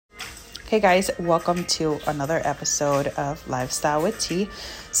Hey guys, welcome to another episode of Lifestyle with T.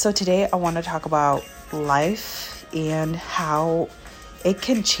 So today I want to talk about life and how it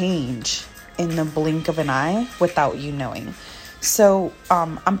can change in the blink of an eye without you knowing. So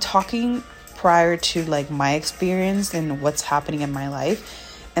I'm talking prior to like my experience and what's happening in my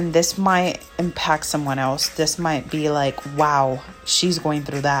life. And this might impact someone else. This might be like, wow, she's going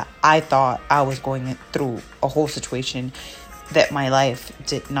through that. I thought I was going through a whole situation that my life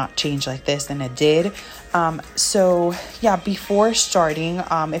did not change like this, and it did. So before starting,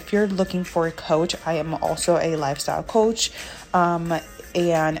 if you're looking for a coach, I am also a lifestyle coach.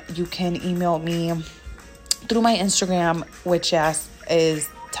 And you can email me through my Instagram, which is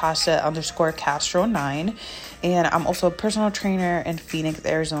Tasha_Castro9. And I'm also a personal trainer in Phoenix,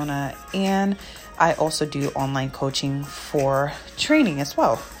 Arizona. And I also do online coaching for training as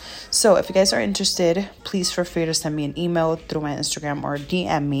well. So if you guys are interested, please feel free to send me an email through my Instagram or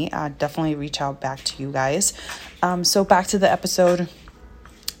DM me. I'll definitely reach out back to you guys. So back to the episode.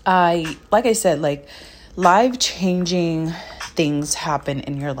 Like I said, life-changing things happen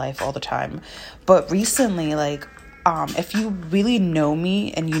in your life all the time. But recently, if you really know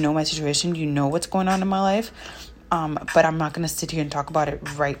me and you know my situation, you know what's going on in my life. But I'm not going to sit here and talk about it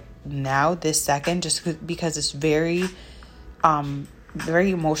right now, this second, just because it's very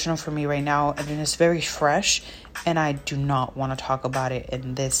emotional for me right now, and it's very fresh, and I do not want to talk about it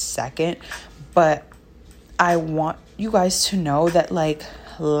in this second. But I want you guys to know that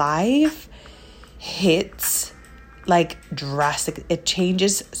life hits drastic. It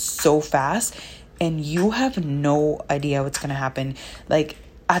changes so fast, and you have no idea what's gonna happen.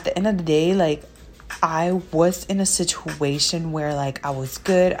 At the end of the day, I was in a situation where I was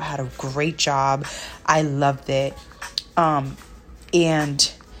good. I had a great job. I loved it. And,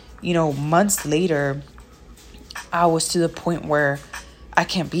 months later, I was to the point where I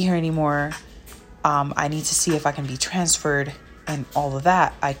can't be here anymore. I need to see if I can be transferred and all of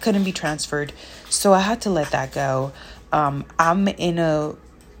that. I couldn't be transferred, so I had to let that go. I'm in a,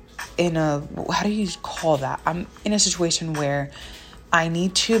 how do you call that? I'm in a situation where I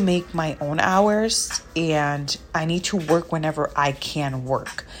need to make my own hours, and I need to work whenever I can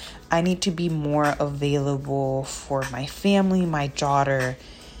work. I need to be more available for my family, my daughter,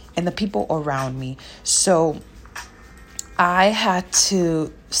 and the people around me. So I had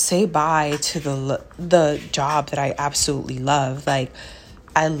to say bye to the job that I absolutely love. I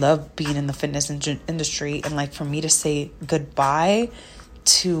love being in the fitness industry, and for me to say goodbye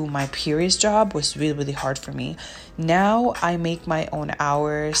to my previous job was really, really hard for me. Now I make my own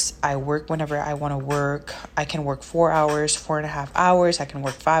hours. I work whenever I want to work. I can work 4 hours, 4.5 hours. I can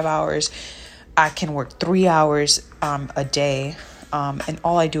work 5 hours. I can work 3 hours a day. And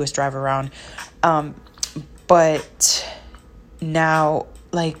all I do is drive around. But now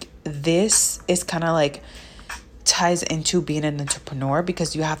this is kind of ties into being an entrepreneur,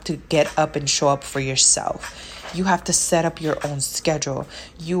 because you have to get up and show up for yourself. You have to set up your own schedule.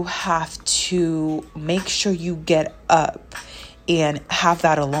 You have to make sure you get up and have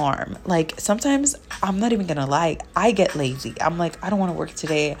that alarm. Sometimes, I'm not even gonna lie, I get lazy. I'm I don't want to work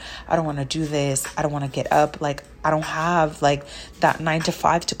today. I don't want to do this. I don't want to get up. I don't have that 9 to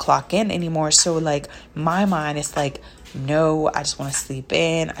 5 to clock in anymore. So my mind is no, I just want to sleep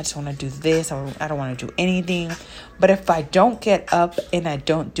in. I just want to do this. I don't want to do anything. But if I don't get up and I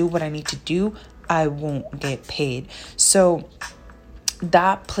don't do what I need to do, I won't get paid. So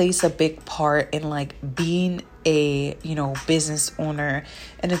that plays a big part in being a, business owner,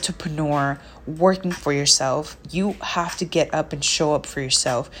 an entrepreneur, working for yourself. You have to get up and show up for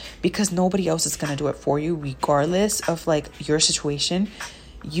yourself, because nobody else is going to do it for you, regardless of your situation.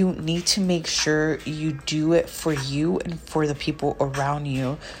 You need to make sure you do it for you and for the people around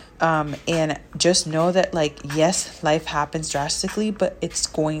you. And just know that yes, life happens drastically, but it's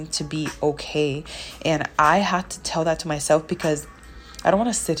going to be okay. And I had to tell that to myself, because I don't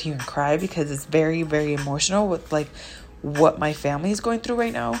want to sit here and cry, because it's very, very emotional with what my family is going through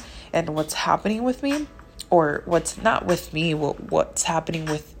right now and what's happening with me, or what's not with me, what's happening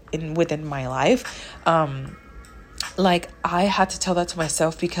within my life. I had to tell that to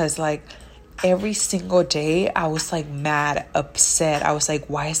myself, because every single day I was mad, upset. I was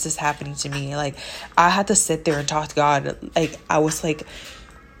why is this happening to me? I had to sit there and talk to God. I was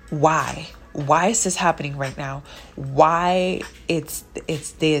why is this happening right now? Why it's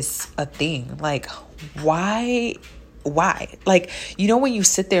this a thing? Why? When you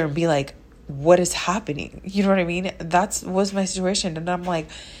sit there and be what is happening? You know what I mean? That was my situation. And I'm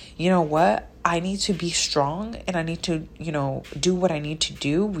you know what? I need to be strong, and I need to, do what I need to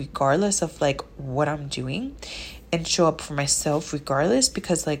do regardless of what I'm doing, and show up for myself regardless,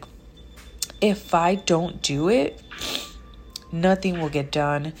 because if I don't do it, nothing will get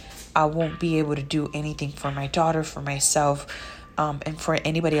done. I won't be able to do anything for my daughter, for myself, and for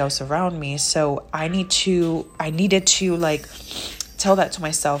anybody else around me. So I needed to like tell that to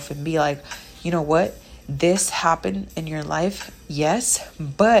myself and be like, you know what? This happened in your life, yes,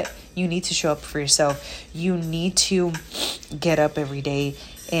 but you need to show up for yourself. You need to get up every day,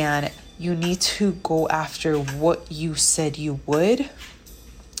 and you need to go after what you said you would,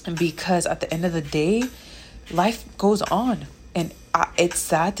 because at the end of the day, life goes on. And it's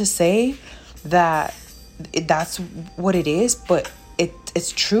sad to say that that's what it is, but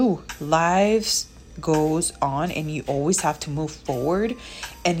it's true. Lives goes on, and you always have to move forward.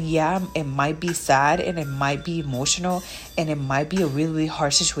 And yeah, it might be sad, and it might be emotional, and it might be a really, really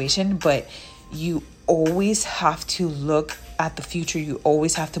hard situation, but you always have to look at the future. You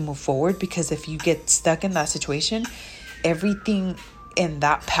always have to move forward, because if you get stuck in that situation, everything in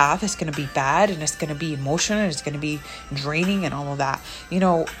that path is going to be bad, and it's going to be emotional, and it's going to be draining and all of that.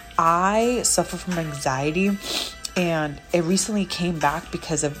 I suffer from anxiety, and it recently came back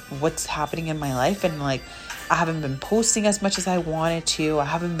because of what's happening in my life. And like, I haven't been posting as much as I wanted to. I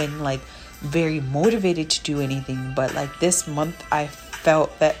haven't been like very motivated to do anything, but like this month I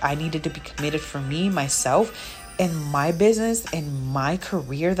felt that I needed to be committed for me, myself, and my business and my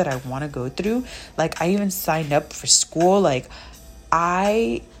career that I want to go through. Like, I even signed up for school. Like,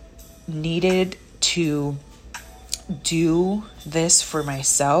 I needed to do this for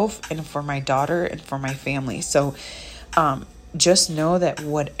myself and for my daughter and for my family. So just know that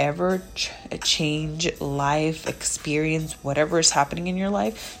whatever change, life experience, whatever is happening in your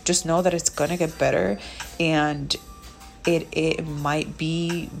life, just know that it's gonna get better. And it might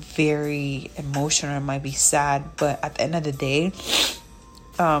be very emotional, it might be sad, but at the end of the day,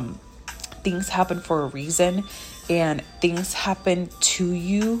 things happen for a reason, and things happen to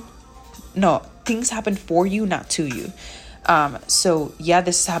you. No, things happen for you, not to you. So yeah,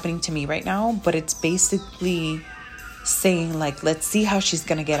 this is happening to me right now, but it's basically saying like, let's see how she's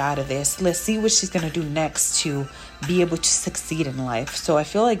gonna get out of this. Let's see what she's gonna do next to be able to succeed in life. So I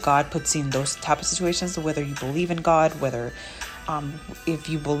feel like God puts you in those type of situations, whether you believe in God, whether if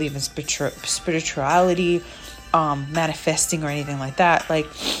you believe in spirituality, manifesting or anything like that. Like,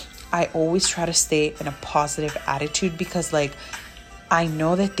 I always try to stay in a positive attitude, because like, I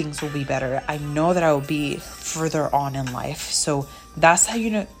know that things will be better. I know that I will be further on in life. So that's how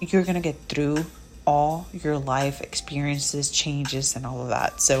you're going to get through all your life experiences, changes, and all of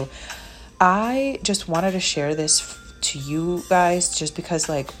that. So I just wanted to share this to you guys, just because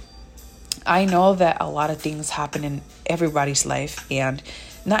like, I know that a lot of things happen in everybody's life, and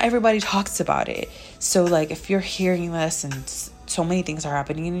not everybody talks about it. So like, if you're hearing this and so many things are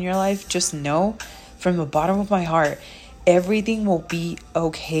happening in your life, just know from the bottom of my heart, everything will be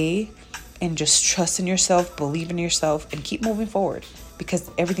okay. And just trust in yourself, believe in yourself, and keep moving forward, because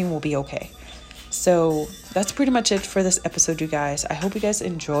everything will be okay. So that's pretty much it for this episode, you guys. I hope you guys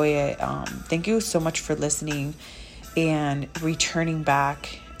enjoy it. Thank you so much for listening and returning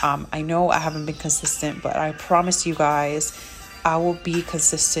back. I know I haven't been consistent, but I promise you guys I will be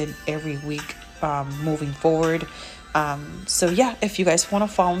consistent every week moving forward. So yeah, if you guys want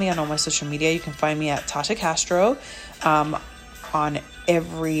to follow me on all my social media, you can find me at Tasha Castro on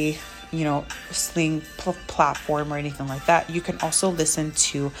every Sling platform or anything like that. You can also listen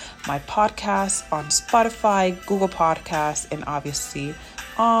to my podcast on Spotify, Google Podcasts, and obviously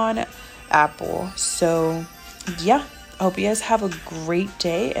on Apple. So yeah, I hope you guys have a great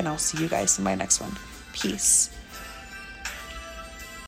day, and I'll see you guys in my next one. Peace.